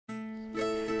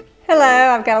Hello,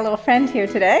 I've got a little friend here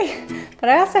today, but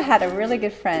I also had a really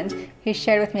good friend who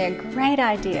shared with me a great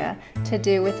idea to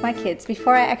do with my kids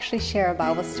before I actually share a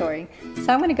Bible story.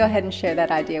 So I'm going to go ahead and share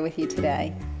that idea with you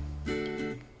today.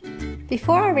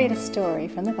 Before I read a story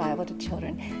from the Bible to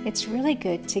children, it's really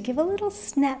good to give a little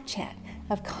Snapchat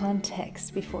of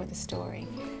context before the story.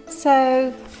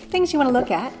 So things you want to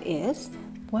look at is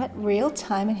what real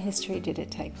time in history did it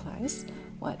take place,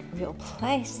 what real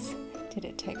place did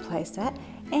it take place at,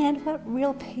 and what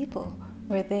real people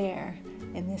were there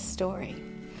in this story.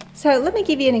 So let me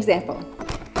give you an example.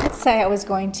 Let's say I was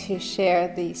going to share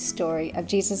the story of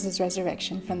Jesus'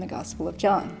 resurrection from the Gospel of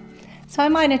John. So I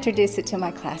might introduce it to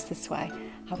my class this way.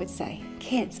 I would say,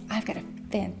 kids, I've got a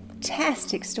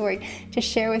fantastic story to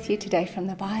share with you today from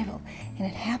the Bible. And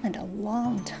it happened a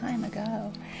long time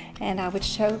ago. And I would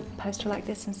show a poster like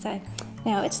this and say,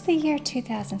 now it's the year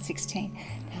 2016.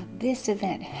 Now this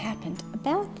event happened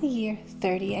about the year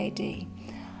 30 AD.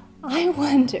 I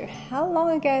wonder how long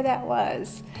ago that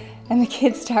was. And the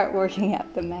kids start working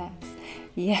out the maths.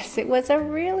 Yes, it was a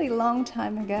really long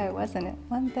time ago, wasn't it?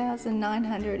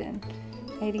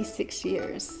 1,986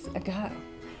 years ago.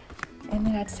 And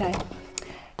then I'd say,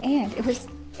 and it was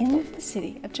in the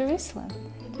city of Jerusalem.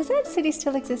 Does that city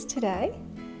still exist today?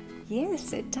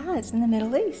 Yes, it does, in the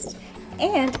Middle East.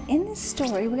 And in this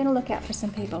story, we're going to look out for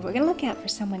some people. We're going to look out for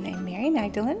someone named Mary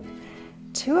Magdalene,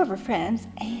 two of her friends,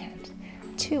 and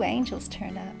two angels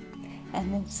turned up,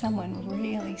 and then someone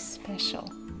really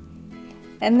special.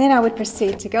 And then I would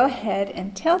proceed to go ahead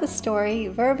and tell the story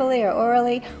verbally or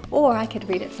orally, or I could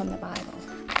read it from the Bible.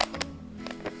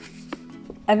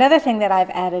 Another thing that I've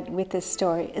added with this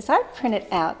story is I've printed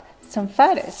out some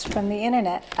photos from the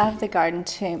internet of the Garden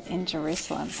Tomb in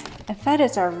Jerusalem. And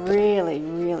photos are really,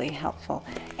 really helpful.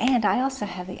 And I also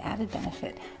have the added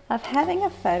benefit of having a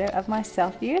photo of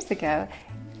myself years ago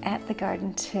at the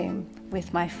Garden Tomb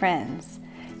with my friends.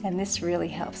 And this really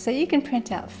helps. So you can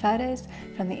print out photos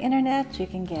from the internet. You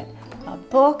can get a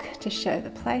book to show the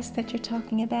place that you're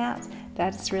talking about.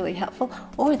 That's really helpful.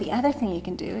 Or the other thing you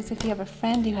can do is if you have a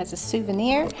friend who has a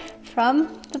souvenir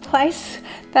from the place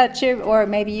that or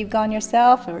maybe you've gone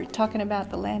yourself, or talking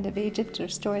about the land of Egypt or a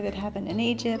story that happened in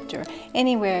Egypt or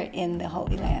anywhere in the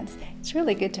Holy Lands, it's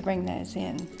really good to bring those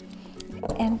in.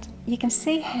 And you can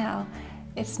see how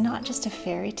it's not just a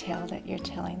fairy tale that you're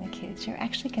telling the kids. You're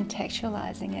actually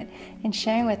contextualizing it and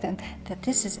sharing with them that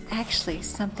this is actually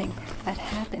something that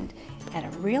happened at a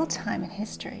real time in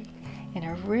history, in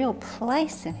a real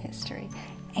place in history,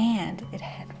 and it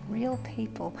had real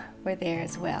people were there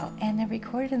as well, and they're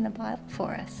recorded in the Bible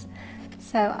for us.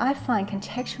 So I find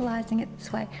contextualizing it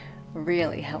this way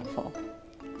really helpful.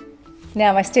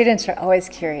 Now my students are always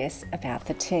curious about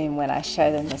the tomb when I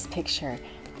show them this picture.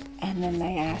 And then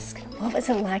they ask, what was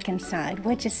it like inside?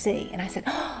 What'd you see? And I said,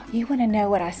 oh, you want to know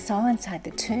what I saw inside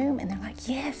the tomb? And they're like,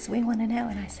 yes, we want to know.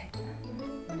 And I said,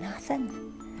 nothing.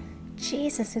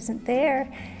 Jesus isn't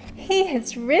there. He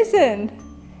has risen.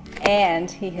 And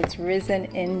he has risen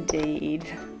indeed.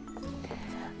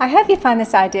 I hope you find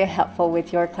this idea helpful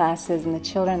with your classes and the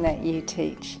children that you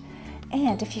teach.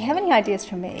 And if you have any ideas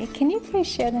for me, can you please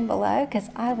share them below? Because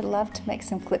I would love to make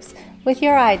some clips with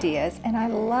your ideas, and I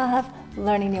love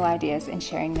learning new ideas and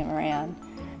sharing them around.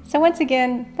 So once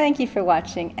again, thank you for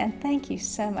watching, and thank you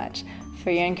so much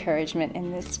for your encouragement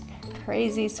in this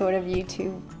crazy sort of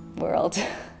YouTube world.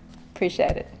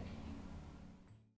 Appreciate it.